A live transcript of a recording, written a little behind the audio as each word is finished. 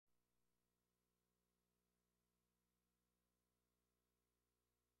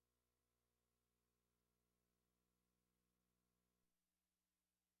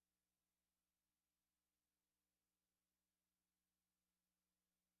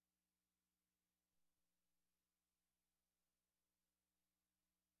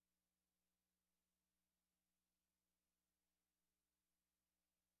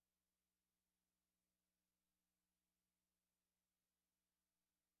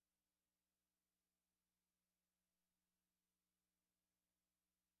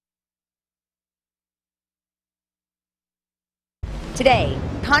Today,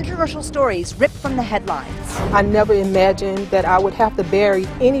 controversial stories ripped from the headlines. I never imagined that I would have to bury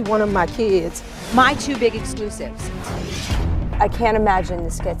any one of my kids. My two big exclusives. I can't imagine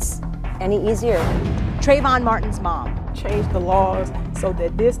this gets any easier. Trayvon Martin's mom. Change the laws so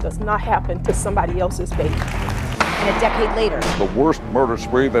that this does not happen to somebody else's baby. And a decade later, the worst murder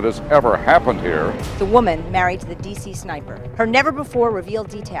spree that has ever happened here. The woman married to the DC sniper. Her never-before-revealed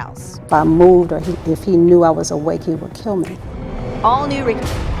details. If I moved or if he knew I was awake, he would kill me. All new Ricki.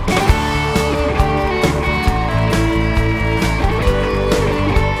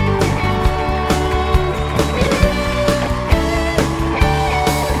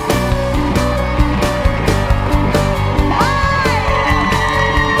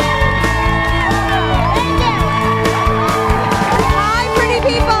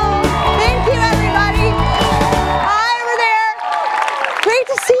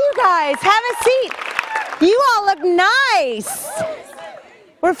 Have a seat. You all look nice.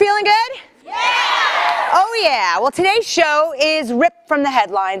 We're feeling good? Yeah! Oh yeah. Well, today's show is ripped from the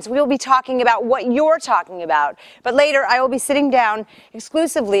headlines. We will be talking about what you're talking about. But later, I will be sitting down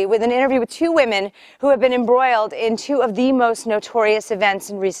exclusively with an interview with two women who have been embroiled in two of the most notorious events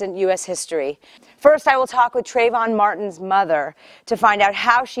in recent U.S. history. First, I will talk with Trayvon Martin's mother to find out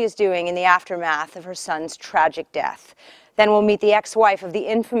how she is doing in the aftermath of her son's tragic death. Then we'll meet the ex-wife of the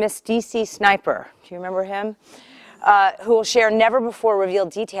infamous DC sniper. Do you remember him? Who will share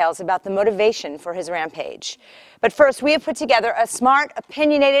never-before-revealed details about the motivation for his rampage. But first, we have put together a smart,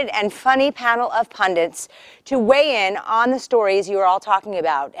 opinionated, and funny panel of pundits to weigh in on the stories you are all talking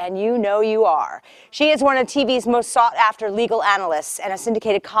about, and you know you are. She is one of TV's most sought-after legal analysts and a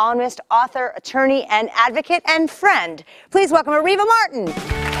syndicated columnist, author, attorney, and advocate, and friend. Please welcome Trayvon Martin.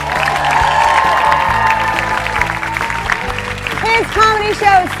 His comedy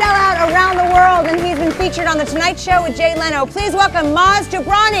shows sell out around the world, and he's been featured on The Tonight Show with Jay Leno. Please welcome Maz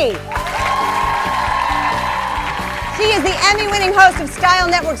Jobrani. She is the Emmy-winning host of Style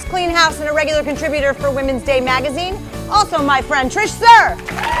Network's Clean House and a regular contributor for Women's Day magazine. Also my friend Trish Suhr.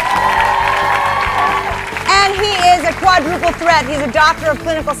 And he is a quadruple threat. He's a doctor of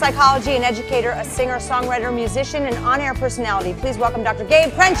clinical psychology and educator, a singer, songwriter, musician, and on-air personality. Please welcome Dr.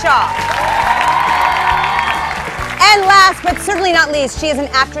 Gabe Crenshaw. And last, but certainly not least, she is an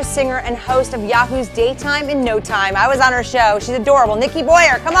actress, singer, and host of Yahoo's Daytime in No Time. I was on her show. She's adorable. Nikki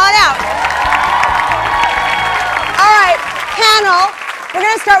Boyer, come on out. All right, panel. We're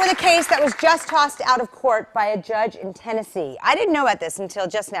going to start with a case that was just tossed out of court by a judge in Tennessee. I didn't know about this until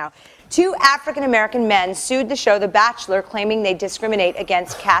just now. Two African-American men sued the show The Bachelor, claiming they discriminate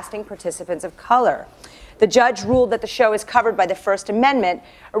against casting participants of color. The judge ruled that the show is covered by the First Amendment.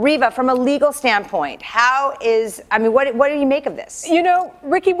 Ariva, from a legal standpoint, what do you make of this? You know,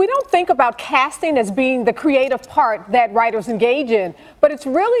 Ricki, we don't think about casting as being the creative part that writers engage in, but it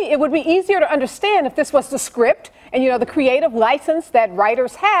would be easier to understand if this was the script and, the creative license that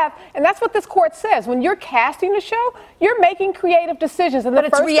writers have. And that's what this court says. When you're casting a show, you're making creative decisions. And but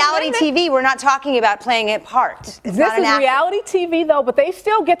it's reality TV. We're not talking about playing a part. This is reality TV, though, but they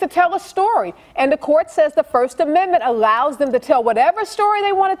still get to tell a story. And the court says the First Amendment allows them to tell whatever story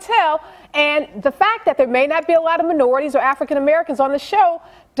they want to tell. And the fact that there may not be a lot of minorities or African Americans on the show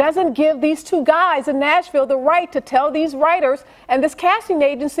doesn't give these two guys in Nashville the right to tell these writers and this casting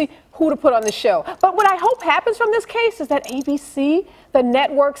agency who to put on the show. But what I hope happens from this case is that ABC, the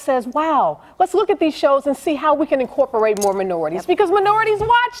network, says, wow, let's look at these shows and see how we can incorporate more minorities, because minorities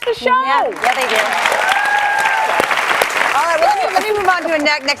watch the show. Yeah, they do. All right, well, let me move on to a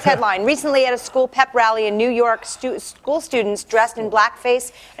next headline. Recently at a school pep rally in New York, school students dressed in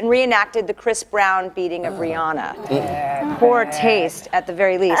blackface and reenacted the Chris Brown beating of Rihanna. Poor taste, at the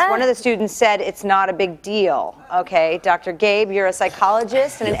very least. One of the students said it's not a big deal. Okay, Dr. Gabe, you're a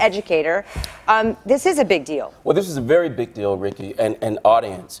psychologist and an educator. This is a big deal. Well, this is a very big deal, Ricki, and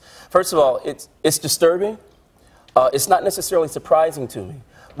audience. First of all, it's disturbing. It's not necessarily surprising to me.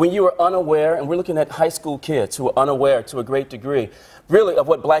 When you are unaware, and we're looking at high school kids who are unaware to a great degree, really, of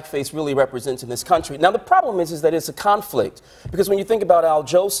what blackface really represents in this country. Now, the problem is that it's a conflict, because when you think about Al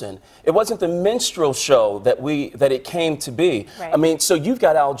Jolson, it wasn't the minstrel show that it came to be. Right. I mean, so you've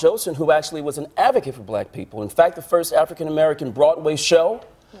got Al Jolson, who actually was an advocate for black people. In fact, the first African-American Broadway show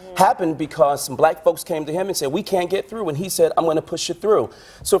happened because some black folks came to him and said, we can't get through, and he said, I'm going to push it through.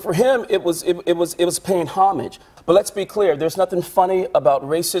 So for him, it was paying homage. But let's be clear, there's nothing funny about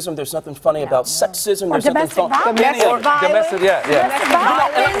racism, there's nothing funny about sexism, or there's nothing funny. Domestic violence.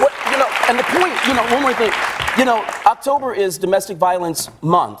 And the point, one more thing, October is Domestic Violence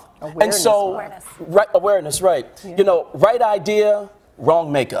Month. Awareness. And so, awareness, right. Yeah. Right idea,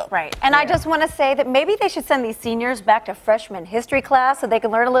 wrong makeup. Right. And I just want to say that maybe they should send these seniors back to freshman history class so they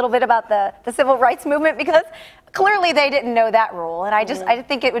can learn a little bit about the civil rights movement, because clearly they didn't know that rule. And I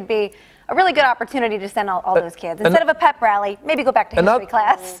think it would be a really good opportunity to send all those kids. Instead of a pep rally, maybe go back to history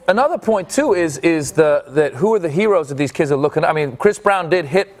class. Another point, too, is that who are the heroes that these kids are looking at? I mean, Chris Brown did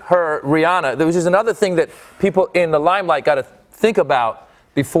hit her, Rihanna. There was just another thing that people in the limelight got to think about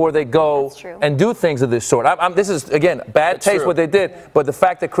before they go and do things of this sort. This is, again, bad taste what they did, but the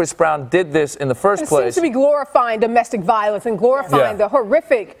fact that Chris Brown did this in the first place. It seems to be glorifying domestic violence and glorifying the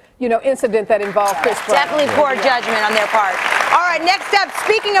horrific, incident that involved Chris Brown. Definitely poor judgment on their part. All right, next up,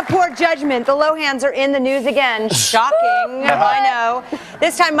 speaking of poor judgment, the Lohans are in the news again. Shocking, I know.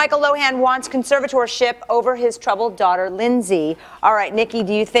 This time, Michael Lohan wants conservatorship over his troubled daughter, Lindsay. All right, Nikki,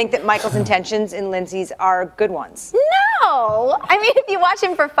 do you think that Michael's intentions in Lindsay's are good ones? No. I mean, if you watch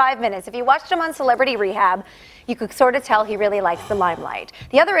him for 5 minutes, if you watched him on Celebrity Rehab, you could sort of tell he really likes the limelight.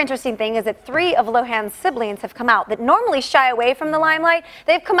 The other interesting thing is that 3 of Lohan's siblings have come out that normally shy away from the limelight.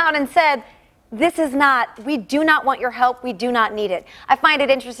 They've come out and said, we do not want your help, we do not need it. I find it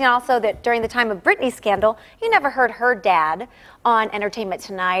interesting also that during the time of Britney's scandal, you never heard her dad on Entertainment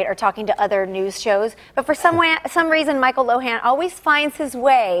Tonight or talking to other news shows, but for some reason Michael Lohan always finds his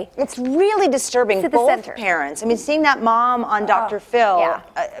way. It's really disturbing, to the both center. parents. I mean, seeing that mom on Dr. Phil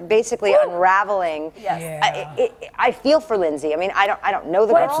basically unraveling. I feel for Lindsay. I mean, I don't know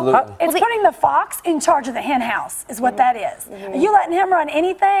the girl. Absolutely. It's putting the fox in charge of the hen house is what that is. You letting him run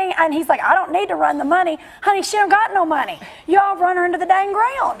anything, and he's like, I don't need to run the money. Honey, she don't got no money. Y'all run her into the dang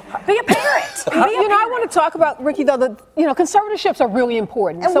ground. Be a parent. I want to talk about, Ricky, though, conservatorships are really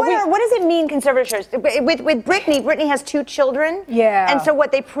important. And what does it mean, conservatorships? With Britney has 2 children. Yeah. And so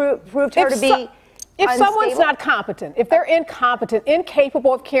what they proved her to be. If someone's not competent, if they're incompetent,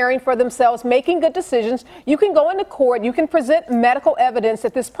 incapable of caring for themselves, making good decisions, you can go into court, you can present medical evidence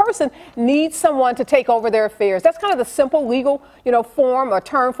that this person needs someone to take over their affairs. That's kind of the simple legal, form or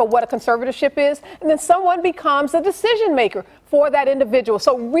term for what a conservatorship is. And then someone becomes the decision maker for that individual.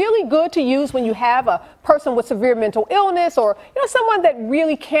 So really good to use when you have a person with severe mental illness or, someone that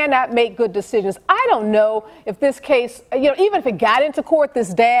really cannot make good decisions. I don't know if this case, even if it got into court,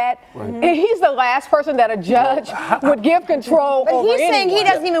 this dad, he's the last person that a judge would give control over. But he's saying he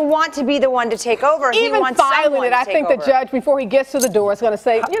doesn't even want to be the one to take over. Even he wants filing it, I think the judge, before he gets to the door, is going to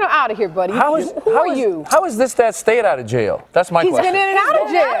say, out of here, buddy. Who are you? How is this dad stayed out of jail? That's my question. He's been in and out of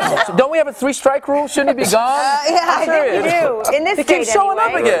jail. So don't we have a 3-strike rule? Shouldn't he be gone? I think we do. In this he keeps showing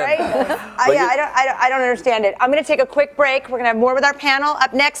up again. Right? I don't understand it. I'm going to take a quick break. We're going to have more with our panel.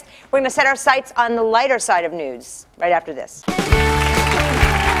 Up next, we're going to set our sights on the lighter side of news right after this.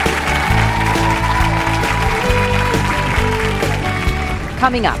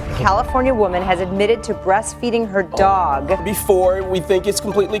 Coming up, a California woman has admitted to breastfeeding her dog. Before, we think it's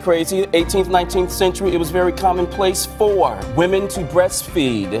completely crazy. 18th, 19th century, it was very commonplace for women to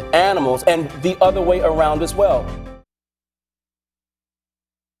breastfeed animals, and the other way around as well.